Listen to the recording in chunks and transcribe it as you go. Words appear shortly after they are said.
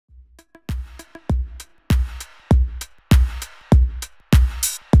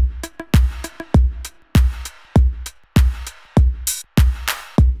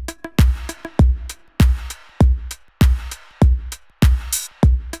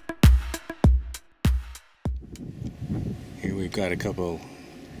we've got a couple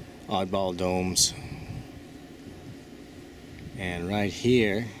oddball domes, and right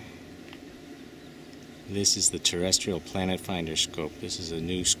here, this is the terrestrial planet finder scope. This is a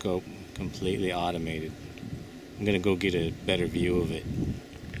new scope, completely automated. I'm gonna go get a better view of it.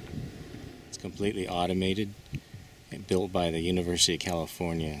 It's completely automated and built by the University of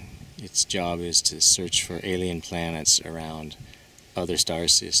California. Its job is to search for alien planets around other star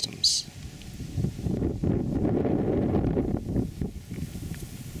systems.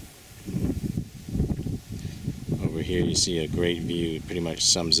 Over here you see a great view. It pretty much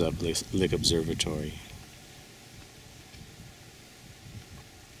sums up Lick Observatory.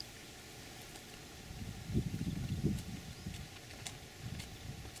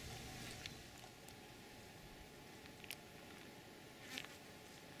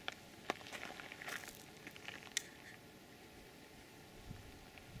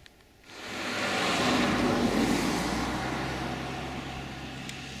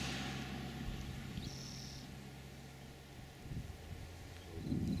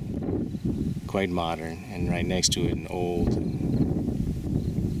 Quite modern, and right next to it an old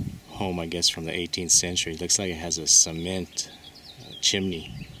home, I guess from the 18th century. It looks like it has a cement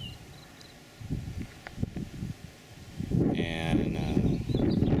chimney and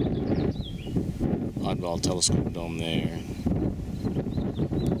oddball telescope dome there.